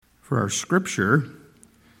For our scripture,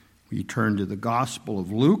 we turn to the Gospel of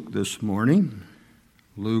Luke this morning.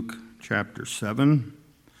 Luke chapter 7.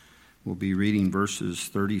 We'll be reading verses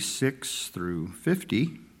 36 through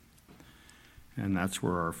 50. And that's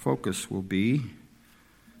where our focus will be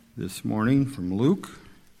this morning from Luke.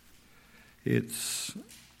 It's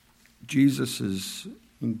Jesus is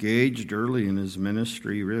engaged early in his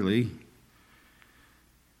ministry, really.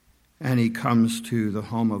 And he comes to the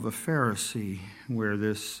home of a Pharisee where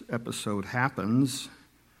this episode happens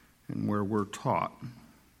and where we're taught.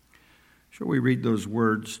 Shall we read those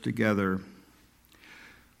words together?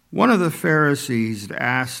 One of the Pharisees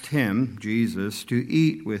asked him, Jesus, to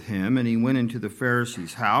eat with him, and he went into the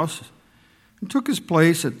Pharisee's house and took his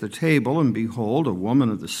place at the table. And behold, a woman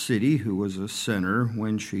of the city who was a sinner,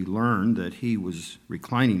 when she learned that he was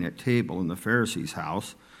reclining at table in the Pharisee's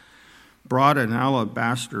house, brought an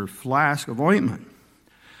alabaster flask of ointment.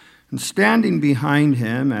 And standing behind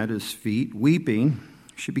him at his feet, weeping,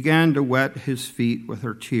 she began to wet his feet with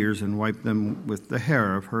her tears and wiped them with the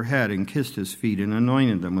hair of her head and kissed his feet and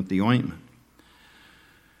anointed them with the ointment.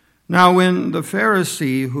 Now when the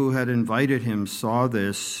Pharisee who had invited him saw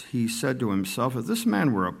this, he said to himself, if this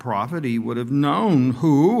man were a prophet, he would have known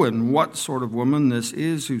who and what sort of woman this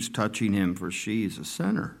is who's touching him, for she is a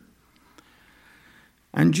sinner.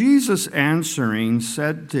 And Jesus answering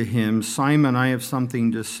said to him, Simon, I have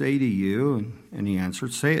something to say to you. And he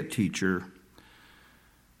answered, say it, teacher.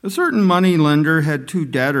 A certain moneylender had two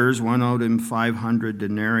debtors. One owed him 500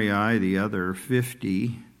 denarii, the other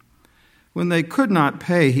 50. When they could not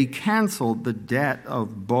pay, he canceled the debt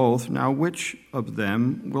of both. Now which of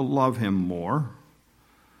them will love him more?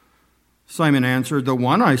 Simon answered, the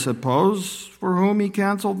one, I suppose, for whom he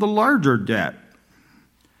canceled the larger debt.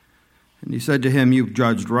 And he said to him, you've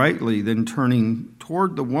judged rightly. Then turning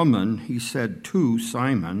toward the woman, he said to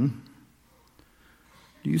Simon,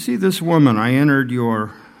 do you see this woman? I entered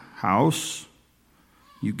your house.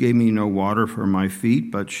 You gave me no water for my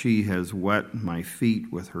feet, but she has wet my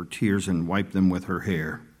feet with her tears and wiped them with her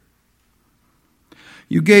hair.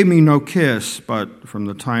 You gave me no kiss, but from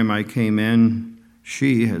the time I came in,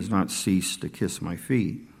 she has not ceased to kiss my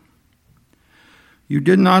feet. You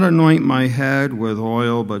did not anoint my head with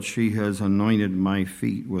oil, but she has anointed my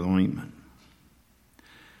feet with ointment.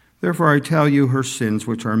 Therefore I tell you, her sins,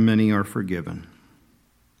 which are many, are forgiven,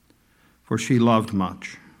 for she loved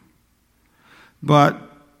much. But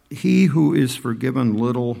he who is forgiven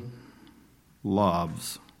little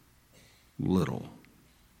loves little.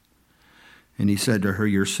 And he said to her,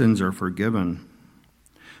 your sins are forgiven.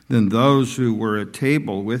 Then those who were at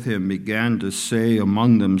table with him began to say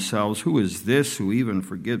among themselves, who is this who even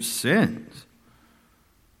forgives sins?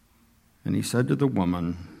 And he said to the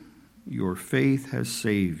woman, your faith has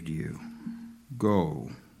saved you.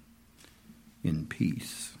 Go in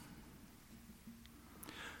peace.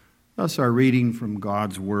 Thus our reading from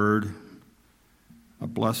God's word, a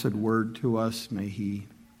blessed word to us. May he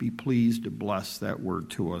be pleased to bless that word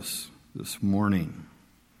to us this morning.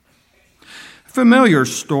 Familiar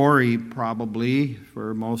story, probably,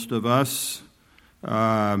 for most of us.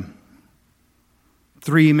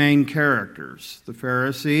 Three main characters: the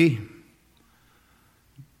Pharisee,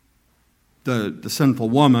 the sinful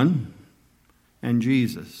woman, and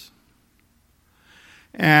Jesus.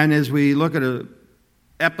 And as we look at an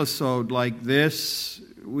episode like this,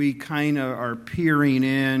 we kind of are peering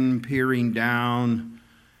in, peering down.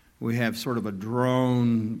 We have sort of a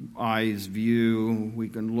drone eyes view. We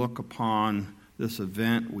can look upon this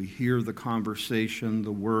event. We hear the conversation,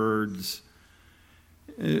 the words,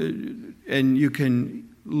 and you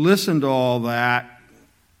can listen to all that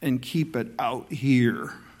and keep it out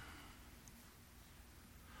here.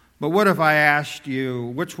 But what if I asked you,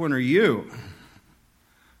 which one are you?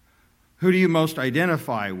 Who do you most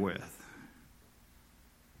identify with?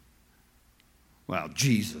 Well,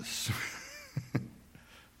 Jesus.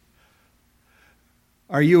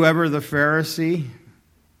 Are you ever the Pharisee?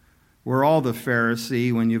 We're all the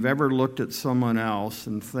Pharisee when you've ever looked at someone else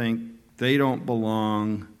and think, they don't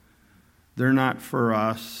belong, they're not for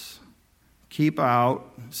us, keep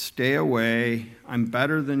out, stay away, I'm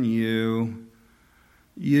better than you,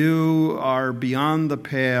 you are beyond the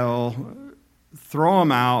pale, throw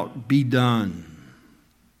them out, be done.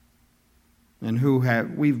 And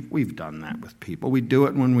we've done that with people. We do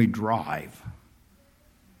it when we drive.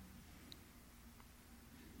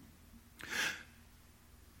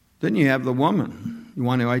 Then you have the woman. You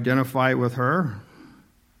want to identify with her?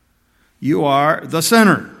 You are the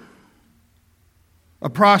sinner.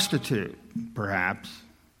 A prostitute, perhaps.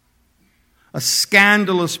 A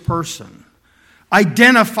scandalous person.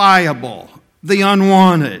 Identifiable. The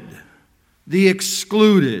unwanted. the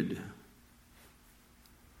excluded,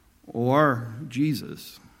 or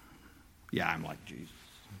Jesus. Yeah, I'm like Jesus.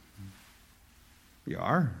 You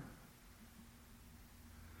are?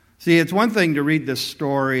 See, it's one thing to read this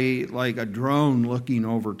story like a drone looking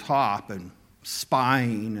over top and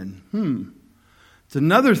spying and It's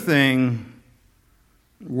another thing,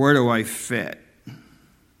 where do I fit?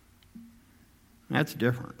 That's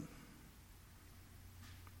different.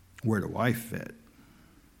 Where do I fit?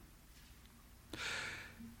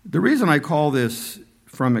 The reason I call this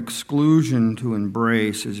from exclusion to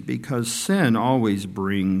embrace is because sin always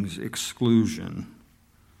brings exclusion,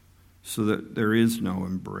 so that there is no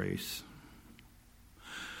embrace.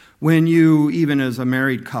 When you, even as a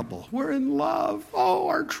married couple, we're in love, oh,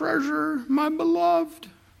 our treasure, my beloved.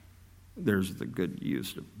 There's the good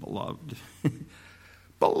use of beloved.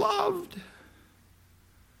 Beloved.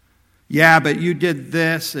 Yeah, but you did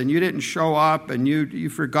this, and you didn't show up, and you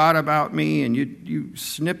forgot about me, and you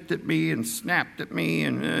snipped at me and snapped at me,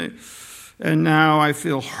 and now I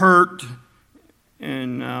feel hurt,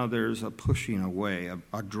 and now there's a pushing away,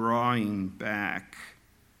 a drawing back.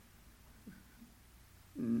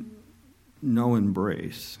 No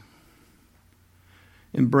embrace.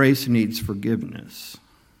 Embrace needs forgiveness.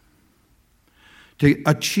 To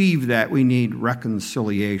achieve that, we need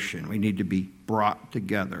reconciliation. We need to be brought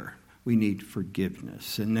together. We need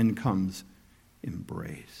forgiveness. And then comes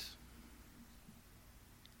embrace.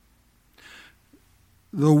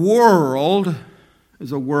 The world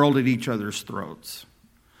is a world at each other's throats.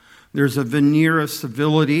 There's a veneer of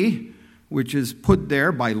civility which is put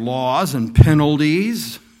there by laws and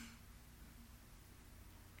penalties.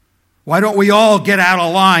 Why don't we all get out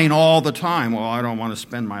of line all the time? Well, I don't want to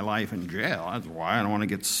spend my life in jail. That's why. I don't want to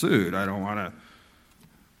get sued. I don't want to.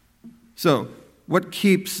 So, what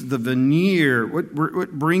keeps the veneer,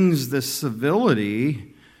 what brings this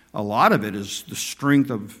civility, a lot of it is the strength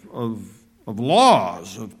of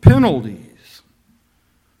laws, of penalties.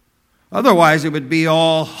 Otherwise, it would be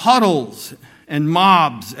all huddles and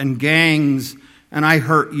mobs and gangs, and I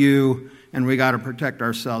hurt you, and we got to protect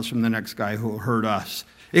ourselves from the next guy who will hurt us.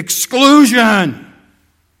 Exclusion!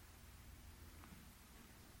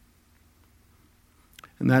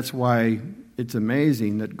 And that's why it's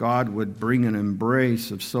amazing that God would bring an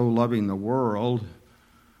embrace of so loving the world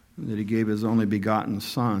that he gave his only begotten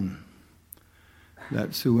Son,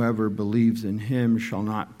 that whoever believes in him shall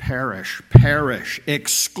not perish. Perish.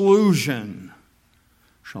 Exclusion.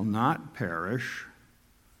 Shall not perish,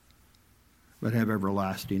 but have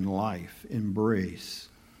everlasting life. Embrace.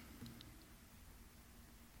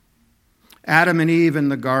 Adam and Eve in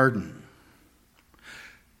the garden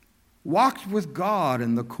walked with God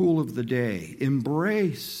in the cool of the day.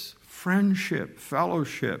 Embrace friendship,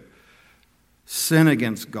 fellowship. Sin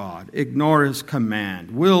against God. Ignore his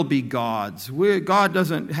command. Will be God's. God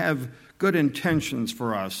doesn't have good intentions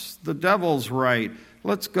for us. The devil's right.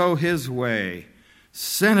 Let's go his way.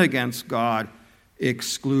 Sin against God.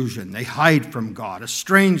 Exclusion. They hide from God.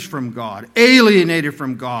 Estranged from God. Alienated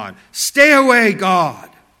from God. Stay away, God.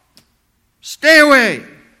 Stay away.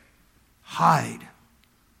 Hide.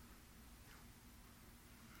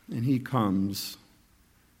 And he comes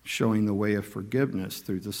showing the way of forgiveness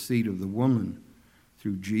through the seed of the woman,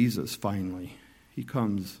 through Jesus finally. He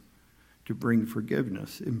comes to bring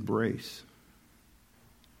forgiveness, embrace.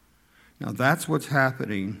 Now that's what's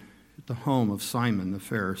happening at the home of Simon the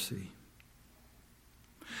Pharisee.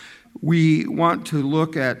 We want to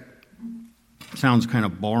look at, sounds kind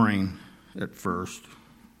of boring at first.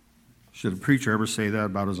 Should a preacher ever say that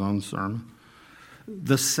about his own sermon?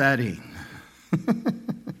 The setting.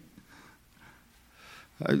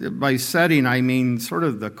 By setting, I mean sort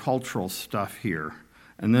of the cultural stuff here,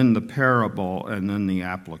 and then the parable, and then the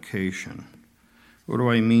application. What do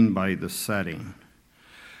I mean by the setting?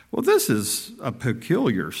 Well, this is a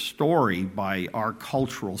peculiar story by our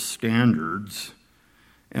cultural standards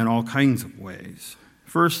in all kinds of ways.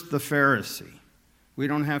 First, the Pharisee. We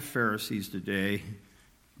don't have Pharisees today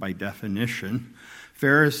by definition.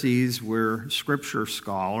 Pharisees were scripture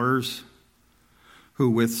scholars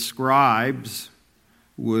who, with scribes,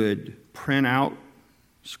 would print out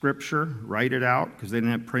Scripture, write it out, because they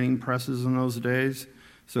didn't have printing presses in those days.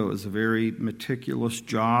 So it was a very meticulous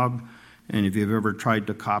job. And if you've ever tried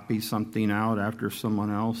to copy something out after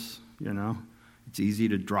someone else, it's easy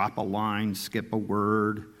to drop a line, skip a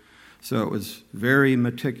word. So it was very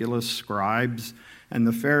meticulous scribes. And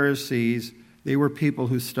the Pharisees, they were people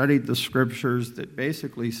who studied the Scriptures that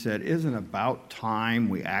basically said, isn't it about time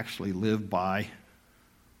we actually live by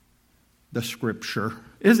the Scripture?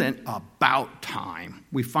 Isn't about time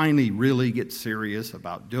we finally really get serious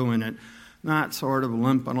about doing it, not sort of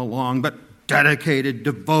limping along, but dedicated,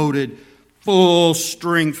 devoted, full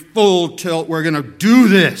strength, full tilt. We're going to do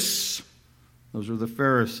this. Those are the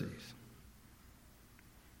Pharisees.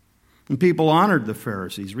 And people honored the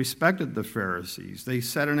Pharisees, respected the Pharisees. They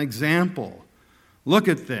set an example. Look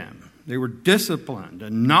at them. They were disciplined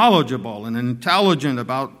and knowledgeable and intelligent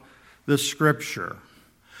about the Scripture.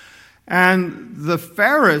 And the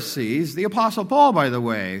Pharisees, the Apostle Paul, by the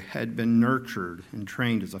way, had been nurtured and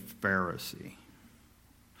trained as a Pharisee.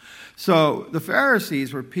 So the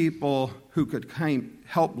Pharisees were people who could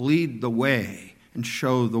help lead the way and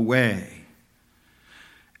show the way.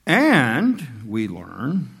 And we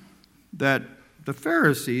learn that the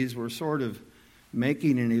Pharisees were sort of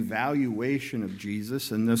making an evaluation of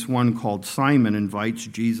Jesus, and this one called Simon invites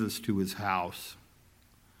Jesus to his house.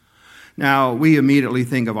 Now, we immediately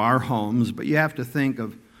think of our homes, but you have to think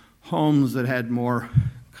of homes that had more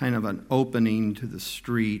kind of an opening to the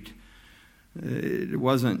street. It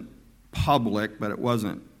wasn't public, but it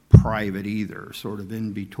wasn't private either, sort of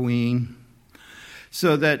in between.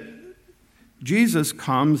 So that Jesus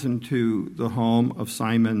comes into the home of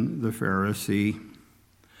Simon the Pharisee,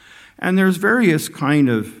 and there's various kind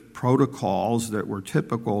of protocols that were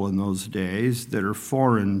typical in those days that are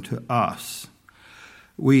foreign to us.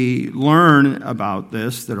 We learn about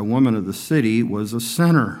this, that a woman of the city was a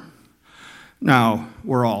sinner. Now,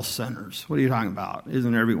 we're all sinners. What are you talking about?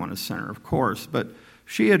 Isn't everyone a sinner? Of course. But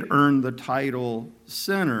she had earned the title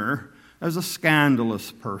sinner as a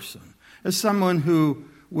scandalous person, as someone who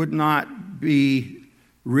would not be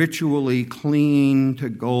ritually clean to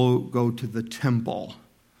go to the temple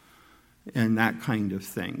and that kind of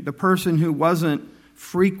thing. The person who wasn't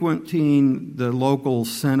frequenting the local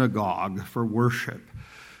synagogue for worship.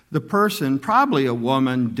 The person, probably a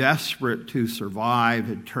woman desperate to survive,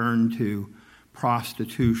 had turned to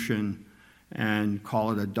prostitution and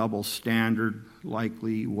call it a double standard,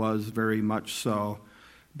 likely was very much so.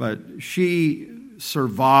 But she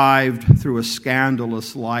survived through a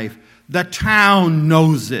scandalous life. The town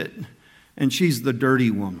knows it, and she's the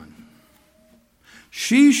dirty woman.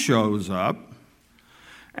 She shows up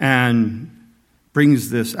and brings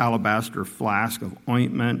this alabaster flask of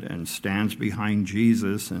ointment and stands behind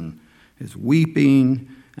Jesus and is weeping,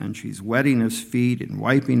 and she's wetting his feet and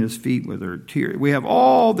wiping his feet with her tears. We have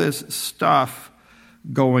all this stuff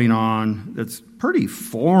going on that's pretty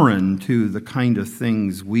foreign to the kind of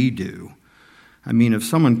things we do. I mean, if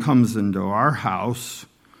someone comes into our house,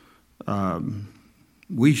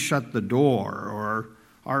 we shut the door, or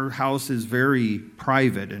our house is very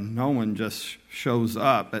private and no one just shows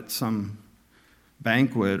up at some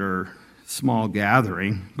banquet or small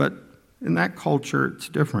gathering. But in that culture, it's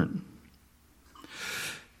different.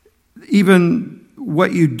 Even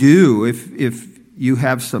what you do, if you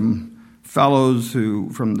have some fellows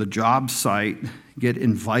who from the job site get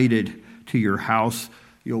invited to your house,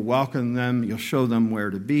 you'll welcome them, you'll show them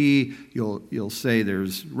where to be, you'll say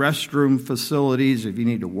there's restroom facilities if you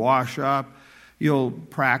need to wash up, you'll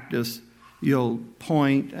practice, you'll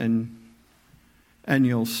point, and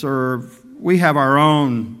you'll serve. We have our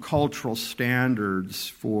own cultural standards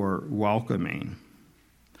for welcoming.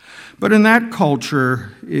 But in that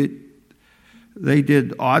culture, they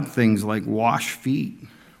did odd things like wash feet.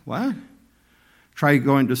 What? Try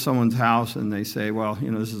going to someone's house and they say, well,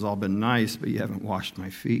 this has all been nice, but you haven't washed my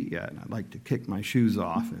feet yet. I'd like to kick my shoes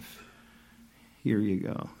off here you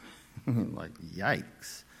go. Like,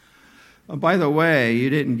 yikes. Oh, by the way, you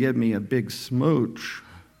didn't give me a big smooch.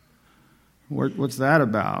 What's that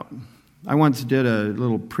about? I once did a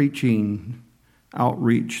little preaching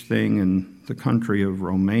outreach thing in the country of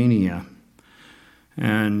Romania.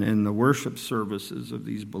 And in the worship services of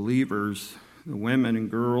these believers, the women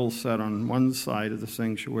and girls sat on one side of the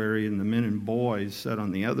sanctuary and the men and boys sat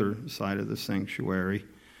on the other side of the sanctuary.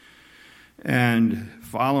 And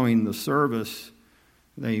following the service,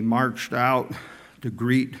 they marched out to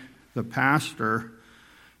greet the pastor,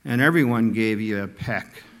 and everyone gave you a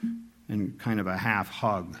peck and kind of a half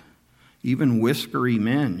hug. Even whiskery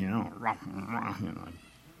men,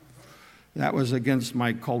 That was against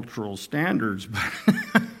my cultural standards, but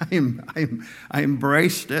I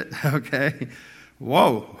embraced it, okay?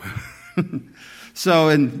 Whoa. So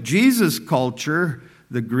in Jesus' culture,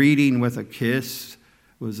 the greeting with a kiss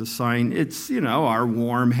was a sign. It's, our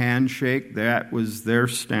warm handshake, that was their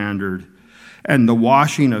standard. And the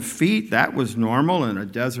washing of feet, that was normal in a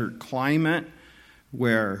desert climate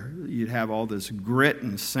where you'd have all this grit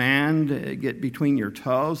and sand get between your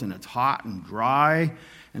toes, and it's hot and dry,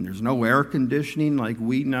 and there's no air conditioning like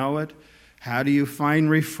we know it. How do you find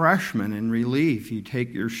refreshment and relief? You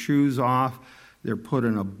take your shoes off, they're put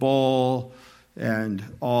in a bowl, and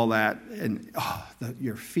all that, and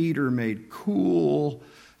your feet are made cool,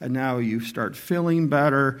 and now you start feeling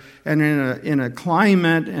better. And in a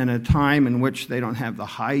climate and a time in which they don't have the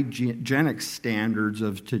hygienic standards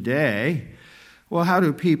of today, well, how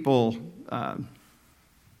do people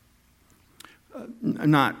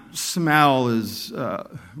not smell as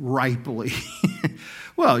ripely?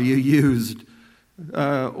 Well, you used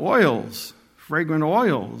oils, fragrant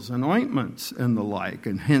oils and ointments and the like,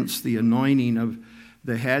 and hence the anointing of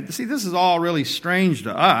the head. See, this is all really strange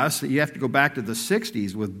to us. You have to go back to the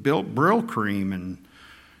 60s with Brill Cream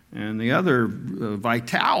and the other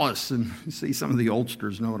Vitalis, and see, some of the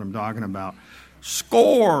oldsters know what I'm talking about.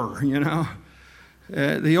 Score,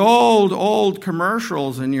 the old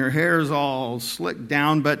commercials, and your hair's all slicked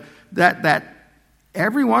down, but that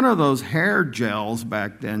every one of those hair gels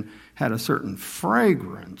back then had a certain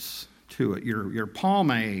fragrance to it. Your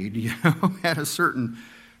pomade, had a certain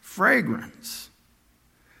fragrance.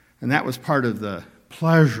 And that was part of the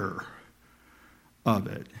pleasure of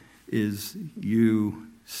it, is you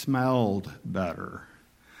smelled better.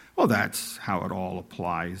 Well, that's how it all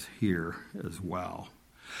applies here as well.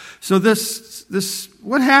 So this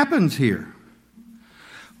what happens here?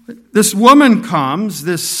 This woman comes,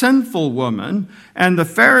 this sinful woman, and the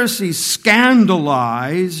Pharisees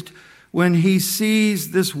scandalized when he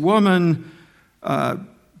sees this woman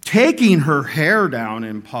taking her hair down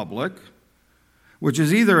in public, which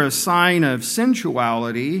is either a sign of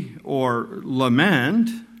sensuality or lament,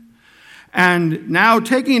 and now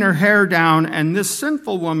taking her hair down, and this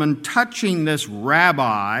sinful woman touching this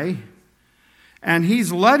rabbi, and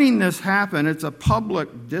he's letting this happen. It's a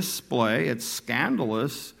public display. It's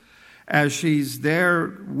scandalous, as she's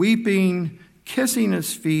there weeping, kissing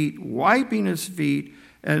his feet, wiping his feet,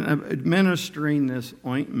 and administering this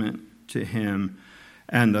ointment to him.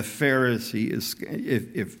 And the Pharisee is,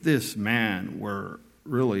 if this man were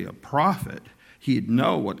really a prophet, he'd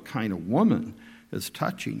know what kind of woman is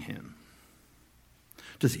touching him.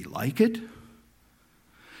 Does he like it?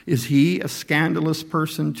 Is he a scandalous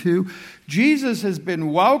person too? Jesus has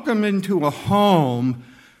been welcomed into a home,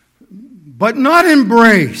 but not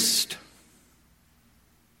embraced.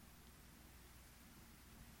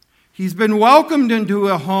 He's been welcomed into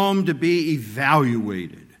a home to be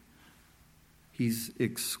evaluated. He's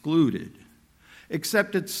excluded.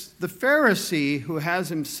 Except it's the Pharisee who has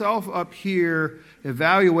himself up here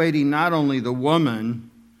evaluating not only the woman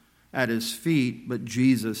at his feet, but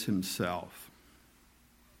Jesus himself.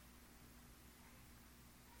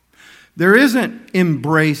 There isn't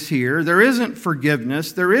embrace here. There isn't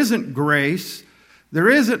forgiveness. There isn't grace. There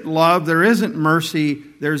isn't love. There isn't mercy.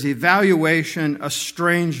 There's evaluation,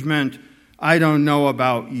 estrangement. I don't know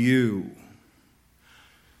about you.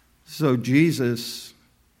 So Jesus,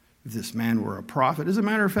 if this man were a prophet, as a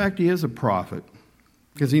matter of fact, he is a prophet,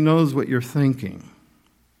 because he knows what you're thinking.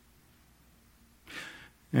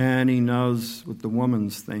 And he knows what the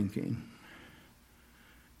woman's thinking.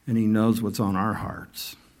 And he knows what's on our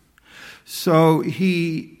hearts. So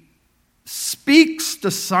he speaks to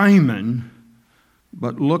Simon,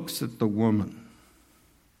 but looks at the woman.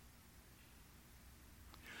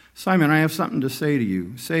 Simon, I have something to say to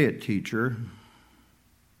you. Say it, teacher.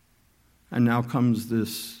 And now comes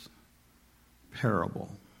this parable.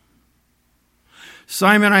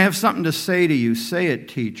 Simon, I have something to say to you. Say it,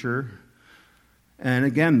 teacher. And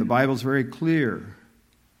again, the Bible's very clear.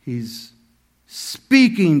 He's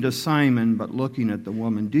speaking to Simon, but looking at the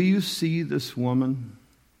woman. Do you see this woman?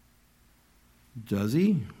 Does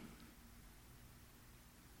he?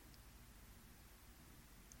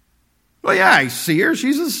 Well, yeah, I see her.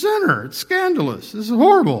 She's a sinner. It's scandalous. This is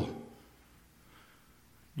horrible.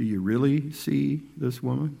 Do you really see this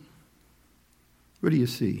woman? What do you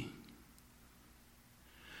see?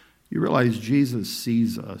 You realize Jesus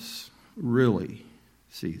sees us, really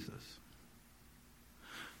sees us.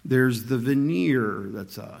 There's the veneer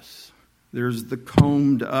that's us. There's the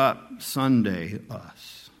combed up Sunday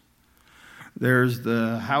us. There's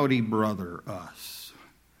the howdy brother us.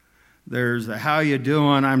 There's the how you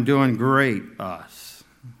doing, I'm doing great us.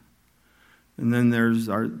 And then there's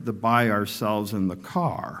the by ourselves in the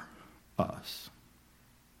car us.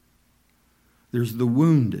 There's the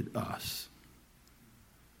wounded us.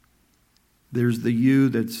 There's the you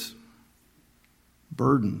that's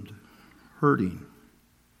burdened, hurting,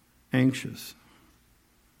 anxious,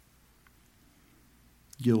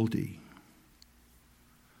 guilty.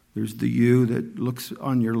 There's the you that looks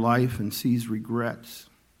on your life and sees regrets,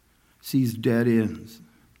 sees dead ends.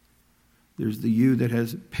 There's the you that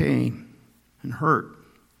has pain and hurt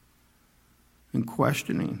and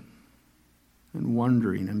questioning and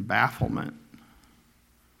wondering and bafflement.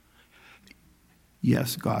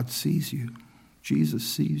 Yes, God sees you. Jesus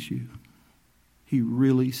sees you. He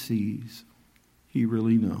really sees. He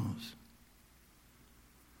really knows.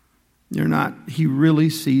 He really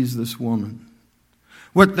sees this woman.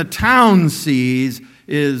 What the town sees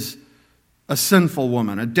is a sinful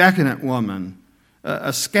woman, a decadent woman,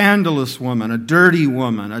 a scandalous woman, a dirty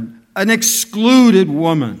woman, an excluded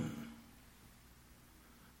woman.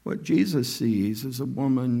 What Jesus sees is a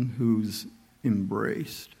woman who's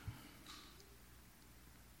embraced,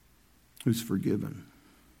 who's forgiven,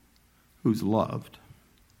 who's loved,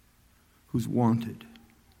 who's wanted.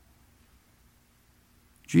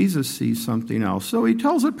 Jesus sees something else. So he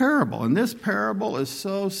tells a parable. And this parable is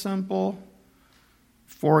so simple,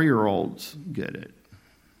 4-year-olds get it.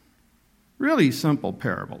 Really simple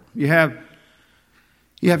parable. You have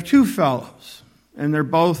two fellows, and they're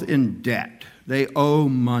both in debt. They owe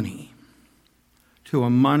money to a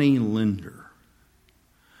money lender.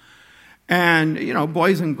 And,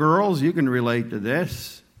 boys and girls, you can relate to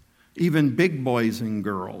this. Even big boys and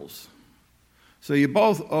girls. So you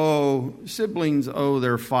both siblings owe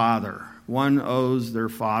their father. One owes their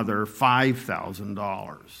father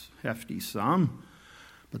 $5,000, hefty sum.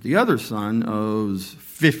 But the other son owes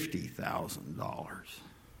 $50,000.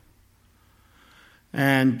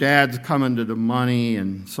 And dad's coming to the money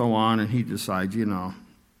and so on, and he decides,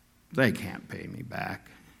 they can't pay me back.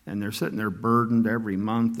 And they're sitting there burdened every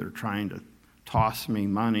month. They're trying to toss me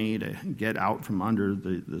money to get out from under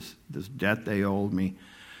this debt they owed me.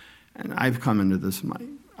 And I've come into this money.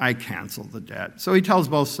 I cancel the debt. So he tells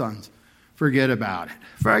both sons, forget about it.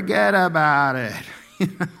 Forget about it.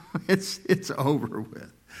 It's over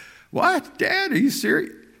with. What? Dad, are you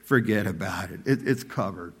serious? Forget about it. It's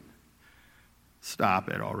covered. Stop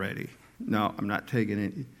it already. No, I'm not taking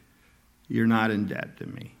it. You're not in debt to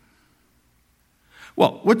me.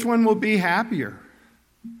 Well, which one will be happier?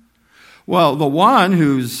 Well, the one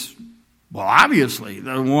obviously,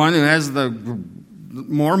 the one who has the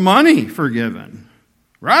more money forgiven.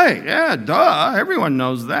 Right, yeah, duh. Everyone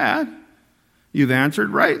knows that. You've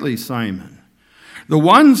answered rightly, Simon. The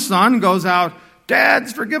one son goes out,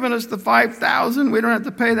 Dad's forgiven us the $5,000. We don't have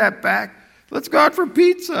to pay that back. Let's go out for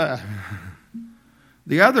pizza.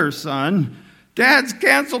 The other son, Dad's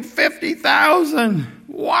canceled $50,000.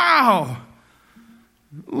 Wow.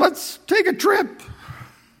 Let's take a trip.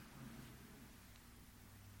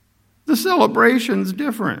 The celebration's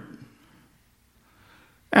different.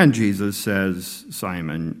 And Jesus says,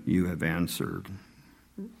 Simon, you have answered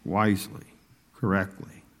wisely,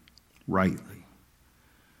 correctly, rightly.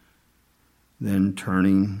 Then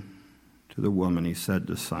turning to the woman, he said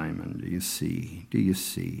to Simon, do you see, do you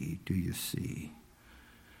see, do you see?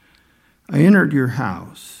 I entered your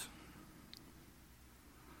house.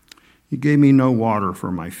 You gave me no water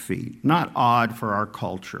for my feet. Not odd for our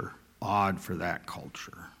culture, odd for that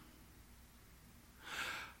culture.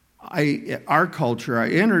 Our culture, I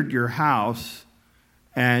entered your house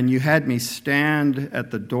and you had me stand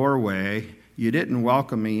at the doorway. You didn't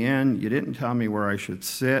welcome me in. You didn't tell me where I should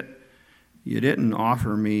sit. You didn't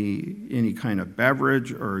offer me any kind of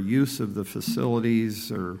beverage or use of the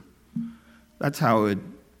facilities. That's how it's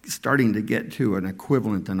starting to get to an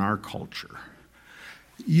equivalent in our culture.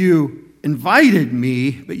 You invited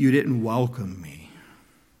me, but you didn't welcome me.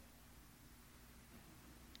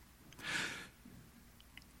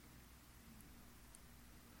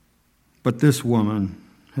 But this woman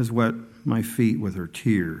has wet my feet with her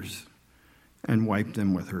tears and wiped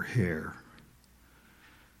them with her hair.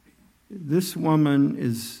 This woman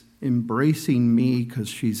is embracing me because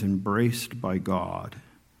she's embraced by God,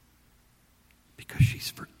 because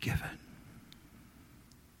she's forgiven.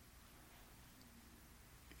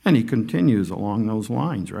 And he continues along those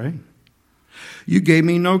lines, right? You gave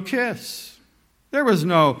me no kiss. There was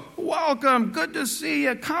no, welcome, good to see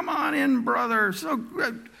you, come on in, brother, so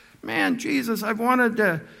good. Man, Jesus, I've wanted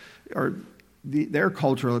to, or their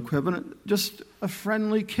cultural equivalent, just a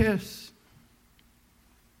friendly kiss.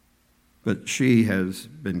 But she has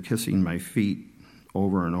been kissing my feet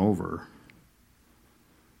over and over.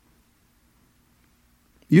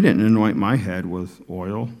 You didn't anoint my head with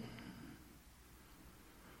oil,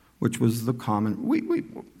 which was the common.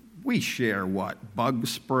 We share what? Bug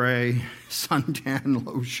spray, suntan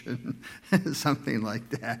lotion, something like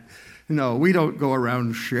that. No, we don't go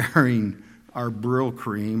around sharing our Brill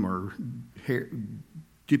cream or hair,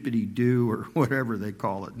 dippity-doo or whatever they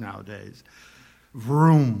call it nowadays.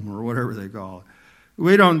 Vroom or whatever they call it.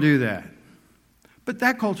 We don't do that. But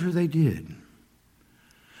that culture, they did.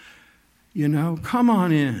 Come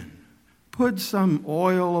on in. Put some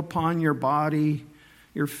oil upon your body,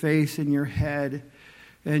 your face, and your head.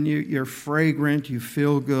 and you're fragrant, you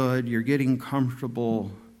feel good, you're getting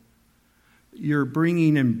comfortable, you're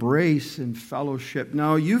bringing embrace and fellowship.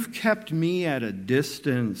 No, you've kept me at a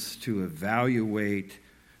distance to evaluate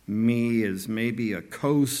me as maybe a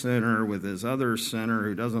co-sinner with this other sinner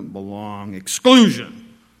who doesn't belong.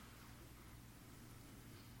 Exclusion.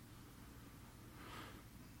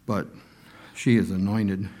 But she has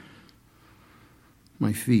anointed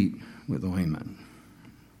my feet with ointment.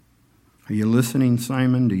 Are you listening,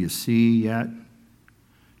 Simon? Do you see yet?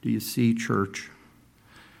 Do you see, church?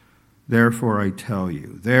 Therefore I tell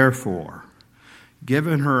you,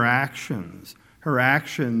 given her actions are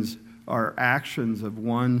actions of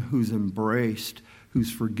one who's embraced,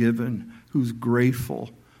 who's forgiven, who's grateful,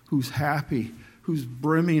 who's happy, who's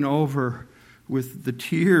brimming over with the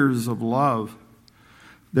tears of love.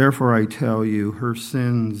 Therefore I tell you, her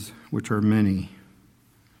sins, which are many,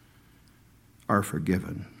 are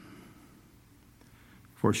forgiven,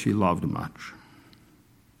 for she loved much.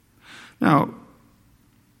 Now,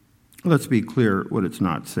 let's be clear what it's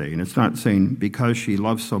not saying. It's not saying because she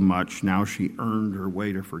loves so much, now she earned her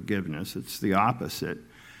way to forgiveness. It's the opposite.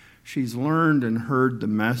 She's learned and heard the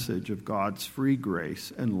message of God's free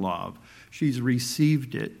grace and love. She's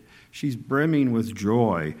received it. She's brimming with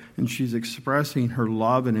joy, and she's expressing her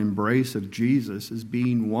love and embrace of Jesus as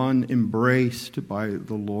being one embraced by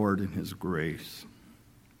the Lord in his grace.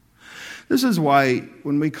 This is why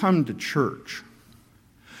when we come to church,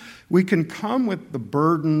 we can come with the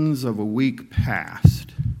burdens of a week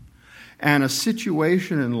past and a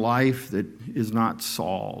situation in life that is not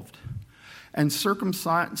solved and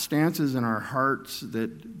circumstances in our hearts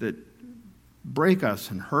that break us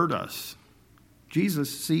and hurt us.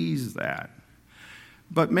 Jesus sees that.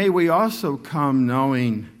 But may we also come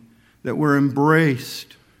knowing that we're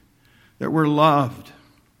embraced, that we're loved,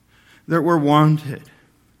 that we're wanted,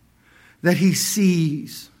 that he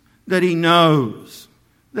sees, that he knows,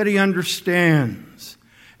 that he understands.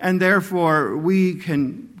 And therefore, we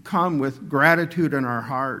can come with gratitude in our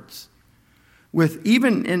hearts, with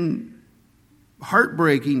even in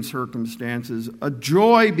heartbreaking circumstances, a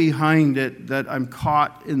joy behind it that I'm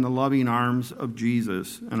caught in the loving arms of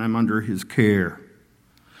Jesus and I'm under his care.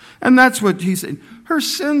 And that's what he's saying. Her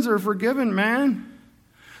sins are forgiven, man.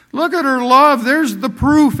 Look at her love. There's the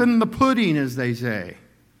proof in the pudding, as they say.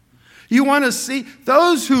 You want to see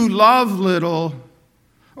those who love little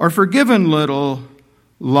or forgiven little,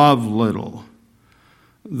 love little.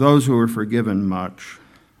 Those who are forgiven much,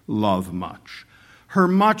 love much. Her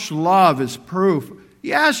much love is proof.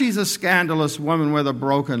 Yeah, she's a scandalous woman with a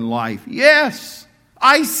broken life. Yes,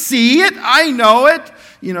 I see it. I know it.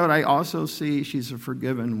 You know what I also see? She's a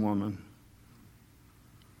forgiven woman,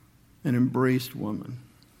 an embraced woman,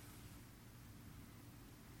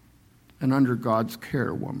 an under God's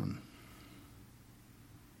care woman.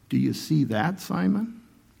 Do you see that, Simon?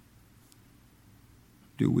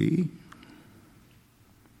 Do we?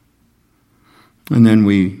 And then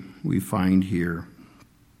we find here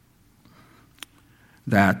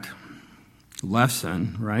that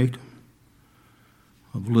lesson, right?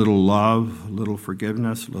 Of little love, little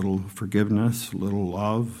forgiveness, little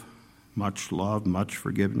love, much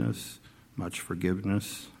forgiveness,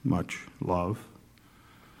 much love.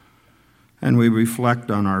 And we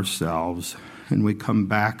reflect on ourselves and we come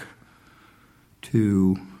back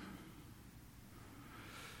to,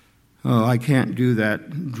 I can't do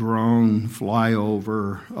that drone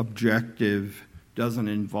flyover, objective, doesn't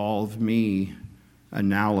involve me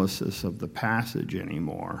analysis of the passage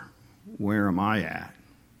anymore. Where am I at?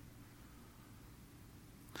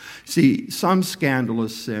 See, some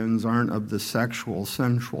scandalous sins aren't of the sexual,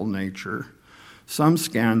 sensual nature. Some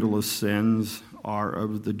scandalous sins are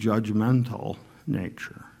of the judgmental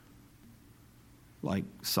nature, like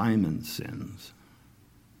Simon's sins.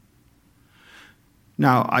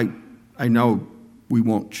 Now, I know we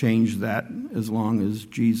won't change that as long as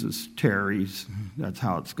Jesus tarries. That's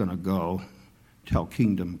how it's going to go till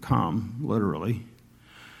kingdom come, literally.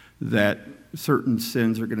 That certain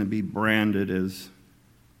sins are going to be branded as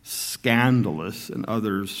scandalous and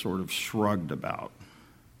others sort of shrugged about.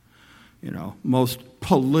 You know, most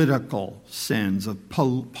political sins of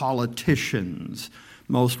politicians,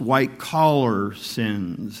 most white-collar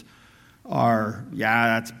sins are, yeah,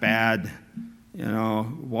 that's bad. You know,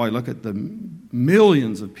 boy, look at the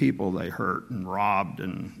millions of people they hurt and robbed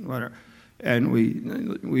and whatever. And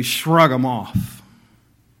we shrug them off.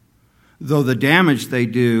 Though the damage they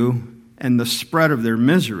do and the spread of their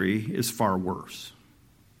misery is far worse.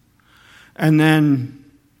 And then,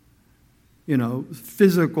 you know,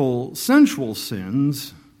 physical, sensual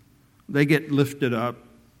sins, they get lifted up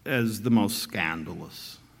as the most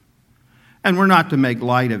scandalous. And we're not to make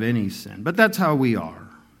light of any sin, but that's how we are.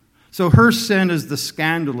 So her sin is the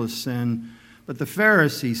scandalous sin, but the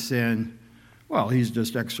Pharisee's sin, well, he's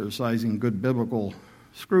just exercising good biblical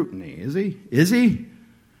scrutiny, is he? Is he?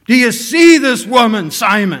 Do you see this woman,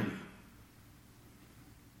 Simon?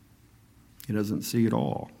 He doesn't see it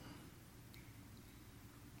all.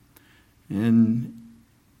 And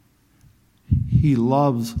he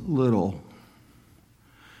loves little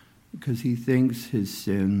because he thinks his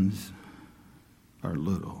sins are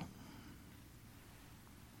little.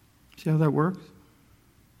 See how that works?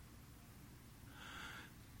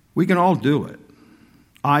 We can all do it.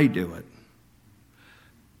 I do it.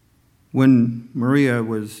 When Maria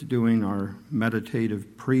was doing our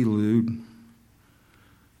meditative prelude,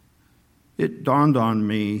 it dawned on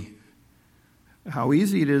me how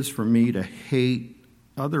easy it is for me to hate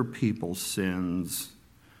other people's sins.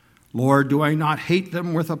 Lord, do I not hate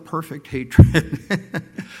them with a perfect hatred?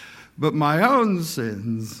 But my own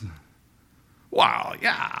sins, well,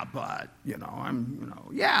 yeah, but,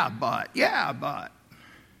 but.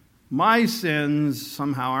 My sins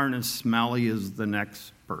somehow aren't as smelly as the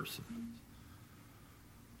next person.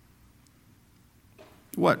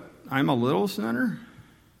 What, I'm a little sinner?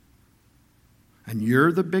 And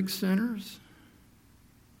you're the big sinners?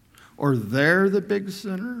 Or they're the big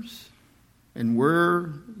sinners? And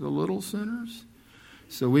we're the little sinners?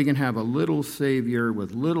 So we can have a little Savior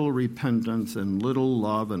with little repentance and little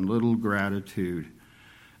love and little gratitude.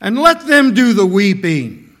 And let them do the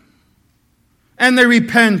weeping and the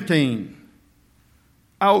repenting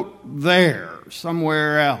out there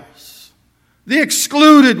somewhere else. The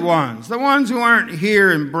excluded ones, the ones who aren't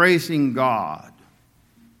here embracing God.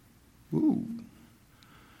 Ooh.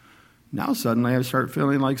 Now suddenly I start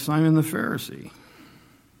feeling like Simon the Pharisee.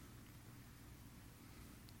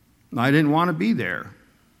 I didn't want to be there.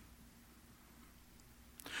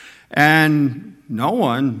 And no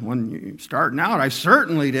one, when you're starting out, I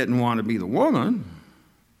certainly didn't want to be the woman.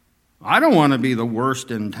 I don't want to be the worst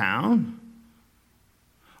in town.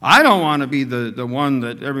 I don't want to be the one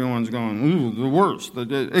that everyone's going, ooh, the worst,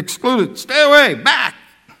 the excluded, stay away, back.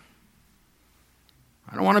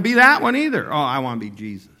 I don't want to be that one either. Oh, I want to be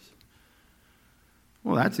Jesus.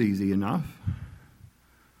 Well, that's easy enough.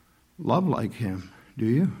 Love like him, do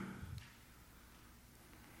you?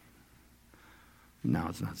 No,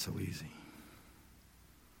 it's not so easy.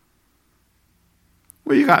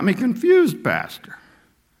 Well, you got me confused, Pastor.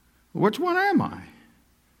 Which one am I?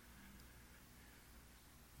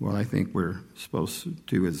 Well, I think we're supposed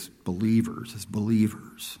to, as believers,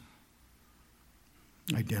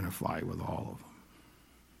 identify with all of them.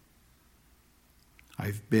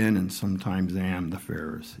 I've been and sometimes am the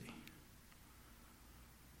Pharisee.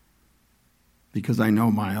 Because I know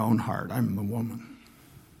my own heart, I'm the woman.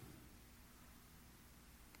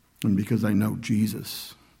 And because I know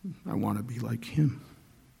Jesus, I want to be like him.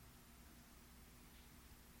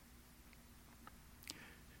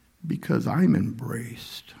 Because I'm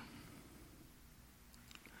embraced.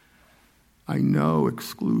 I know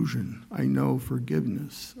exclusion. I know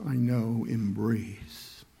forgiveness. I know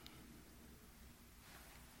embrace.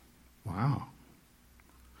 Wow.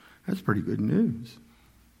 That's pretty good news.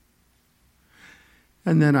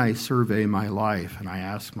 And then I survey my life and I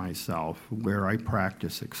ask myself where I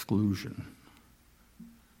practice exclusion.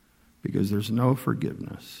 Because there's no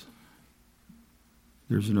forgiveness.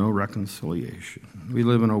 There's no reconciliation. We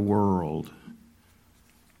live in a world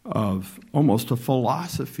of almost a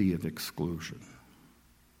philosophy of exclusion.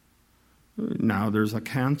 Now there's a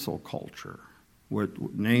cancel culture.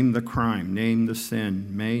 Name the crime, name the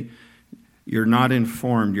sin. You're not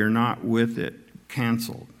informed, you're not with it.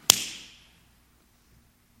 Canceled.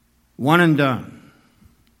 One and done.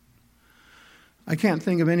 I can't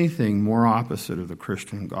think of anything more opposite of the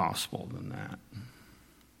Christian gospel than that.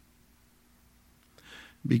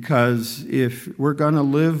 Because if we're going to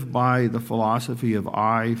live by the philosophy of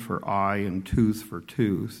eye for eye and tooth for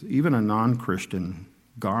tooth, even a non-Christian,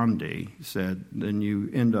 Gandhi, said, then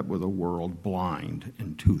you end up with a world blind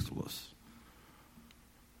and toothless.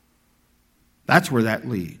 That's where that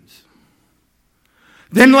leads.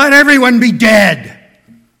 Then let everyone be dead.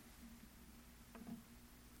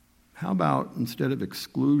 How about, instead of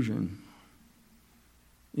exclusion,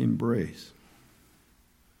 embrace?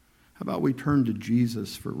 How about we turn to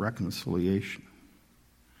Jesus for reconciliation?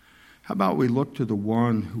 How about we look to the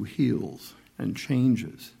one who heals and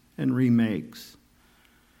changes and remakes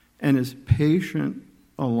and is patient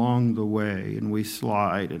along the way, and we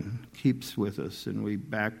slide and keeps with us and we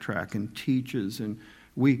backtrack and teaches, and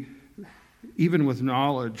we, even with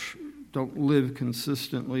knowledge, don't live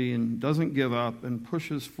consistently and doesn't give up and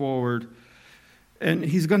pushes forward. And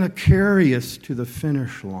he's going to carry us to the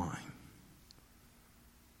finish line.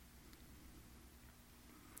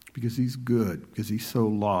 Because he's good, because he so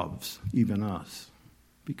loves even us,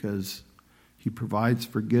 because he provides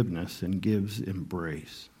forgiveness and gives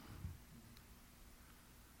embrace.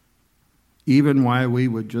 Even while we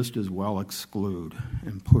would just as well exclude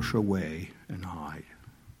and push away and hide.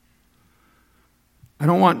 I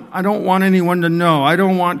don't want anyone to know. I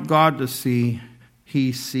don't want God to see.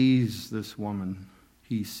 He sees this woman.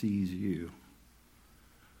 He sees you.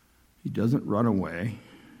 He doesn't run away.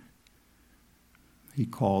 He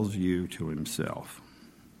calls you to himself.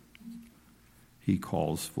 He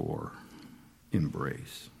calls for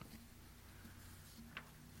embrace.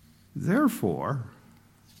 Therefore,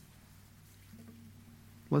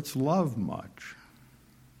 let's love much.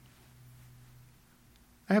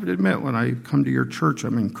 I have to admit, when I come to your church,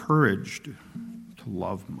 I'm encouraged to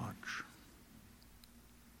love much.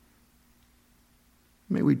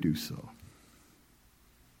 May we do so.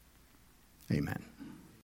 Amen.